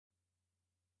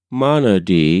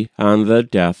Monody on the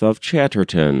Death of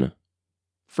Chatterton.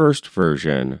 First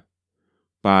version.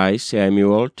 By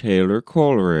Samuel Taylor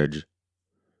Coleridge.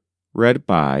 Read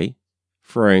by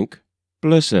Frank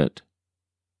Blissett.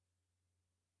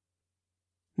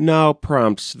 Now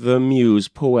prompts the muse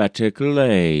poetic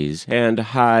lays, and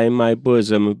high my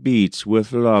bosom beats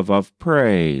with love of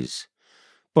praise.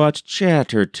 But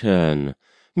Chatterton,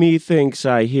 methinks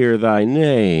I hear thy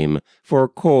name, for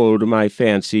cold my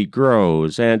fancy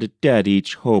grows, and dead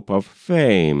each hope of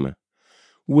fame.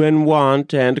 When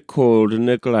want and cold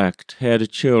neglect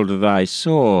had chilled thy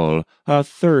soul, a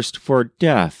thirst for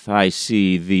death I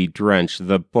see thee drench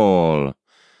the bowl.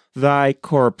 Thy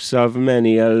corpse of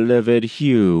many a livid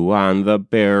hue on the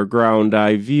bare ground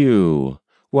I view,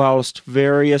 whilst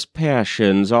various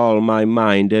passions all my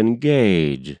mind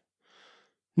engage.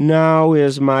 Now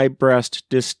is my breast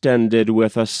distended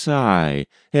with a sigh,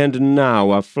 and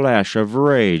now a flash of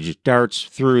rage darts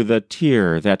through the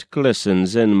tear that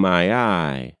glistens in my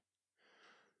eye.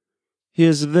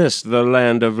 Is this the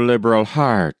land of liberal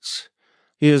hearts?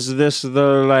 Is this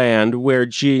the land where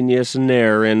genius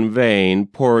ne'er in vain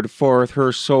poured forth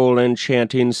her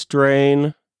soul-enchanting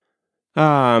strain?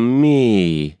 Ah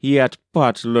me, yet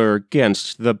Butler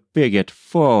 'gainst the bigot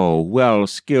foe, well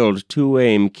skilled to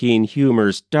aim keen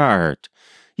humor's dart,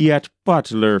 yet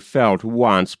Butler felt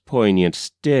want's poignant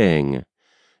sting.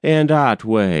 And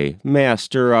Otway,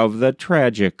 master of the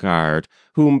tragic art,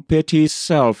 whom pity's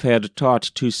self had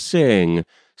taught to sing,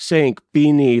 sank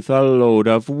beneath a load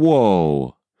of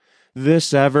woe.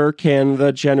 This ever can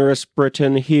the generous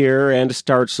Briton hear, and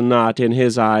starts not in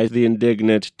his eye the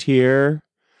indignant tear?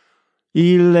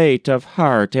 Elate of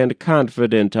heart and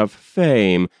confident of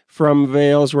fame, from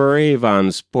vales where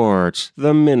Avon sports,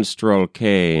 the minstrel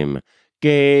came.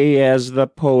 Gay as the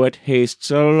poet hastes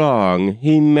along,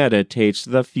 he meditates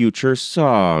the future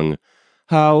song.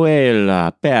 How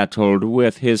Ella battled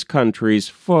with his country's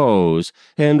foes,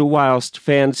 and whilst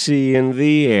fancy in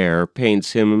the air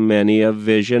paints him many a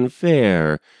vision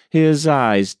fair, his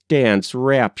eyes dance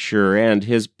rapture and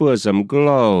his bosom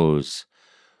glows.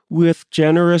 With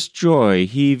generous joy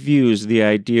he views the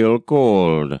ideal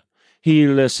gold. He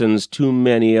listens to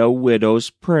many a widow's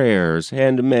prayers,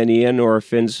 and many an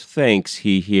orphan's thanks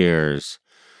he hears.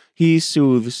 He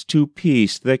soothes to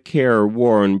peace the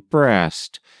care-worn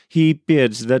breast. He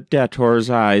bids the debtor's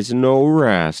eyes know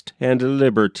rest, and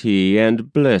liberty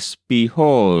and bliss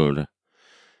behold.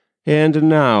 And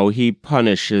now he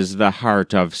punishes the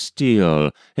heart of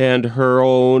steel, and her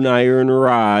own iron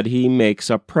rod he makes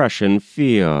oppression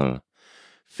feel.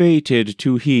 Fated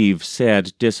to heave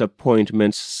sad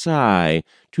disappointment's sigh,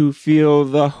 to feel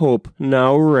the hope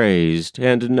now raised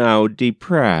and now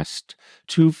depressed,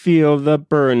 to feel the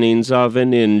burnings of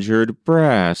an injured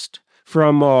breast.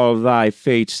 From all thy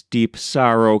fate's deep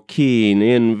sorrow keen,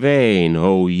 in vain,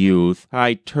 O youth,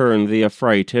 I turn the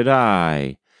affrighted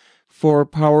eye. For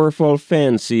powerful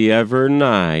fancy ever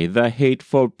nigh the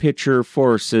hateful picture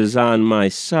forces on my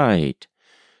sight.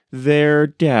 There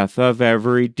death of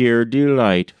every dear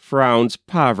delight frowns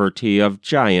poverty of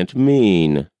giant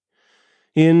mien.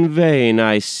 In vain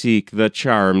I seek the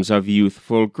charms of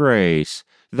youthful grace,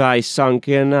 thy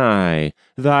sunken eye,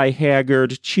 thy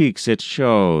haggard cheeks it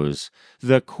shows,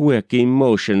 the quick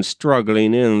emotion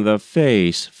struggling in the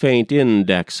face, faint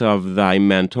index of thy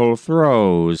mental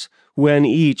throes, when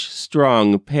each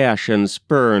strong passion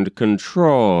spurned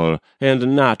control,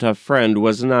 and not a friend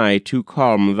was nigh to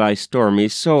calm thy stormy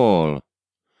soul.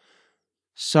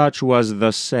 Such was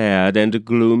the sad and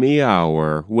gloomy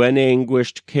hour, when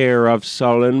anguished care of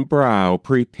sullen brow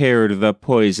prepared the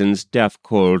poison's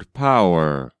death-cold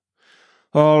power.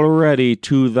 Already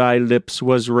to thy lips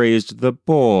was raised the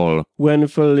bowl, when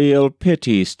filial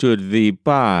pity stood thee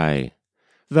by.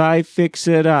 Thy fixed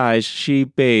eyes she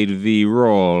bade thee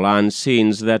roll on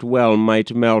scenes that well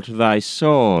might melt thy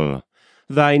soul.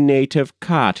 Thy native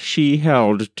cot she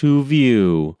held to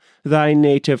view, thy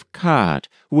native cot,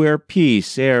 where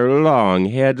peace ere long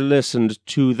had listened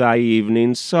to thy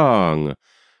evening song.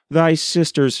 Thy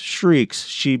sister's shrieks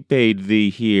she bade thee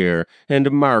hear,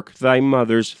 and mark thy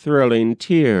mother's thrilling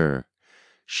tear.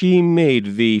 She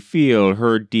made thee feel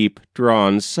her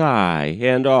deep-drawn sigh,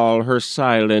 and all her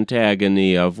silent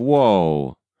agony of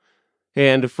woe.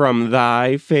 And from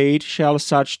thy fate shall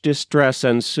such distress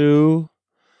ensue?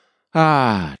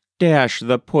 Ah, dash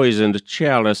the poisoned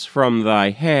chalice from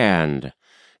thy hand,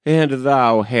 and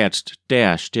thou hadst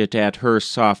dashed it at her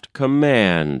soft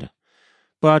command.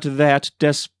 But that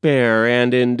despair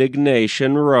and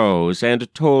indignation rose, and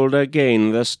told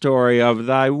again the story of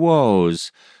thy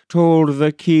woes, told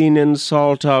the keen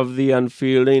insult of the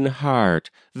unfeeling heart,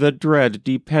 the dread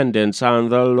dependence on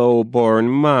the low-born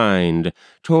mind,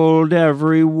 told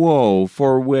every woe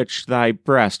for which thy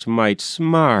breast might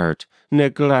smart,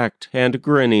 neglect and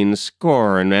grinning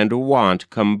scorn and want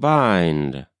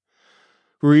combined.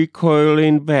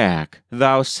 Recoiling back,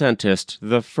 thou sentest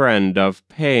the friend of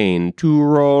pain to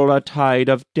roll a tide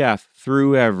of death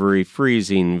through every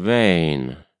freezing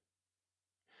vein.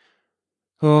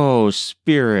 O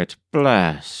spirit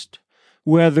blessed,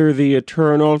 whether the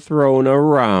eternal throne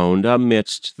around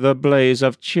amidst the blaze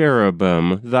of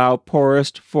cherubim thou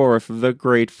pourest forth the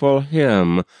grateful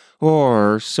hymn,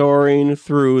 or, soaring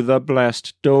through the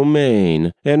blessed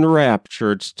domain,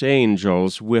 enrapturedst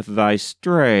angels with thy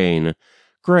strain,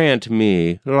 grant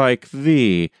me, like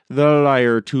thee, the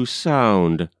lyre to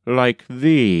sound, like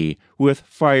thee, with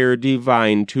fire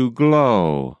divine to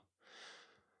glow.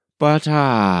 But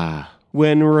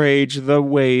when rage the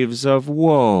waves of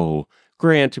woe,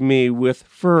 grant me with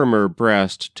firmer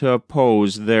breast to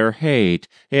oppose their hate,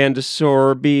 and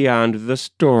soar beyond the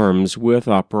storms with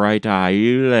upright eye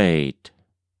elate.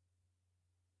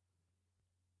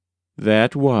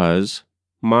 That was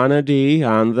Monody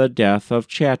on the Death of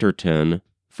Chatterton,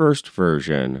 first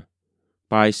version,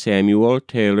 by Samuel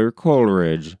Taylor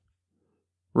Coleridge.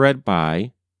 Read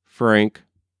by Frank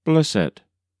Blissett.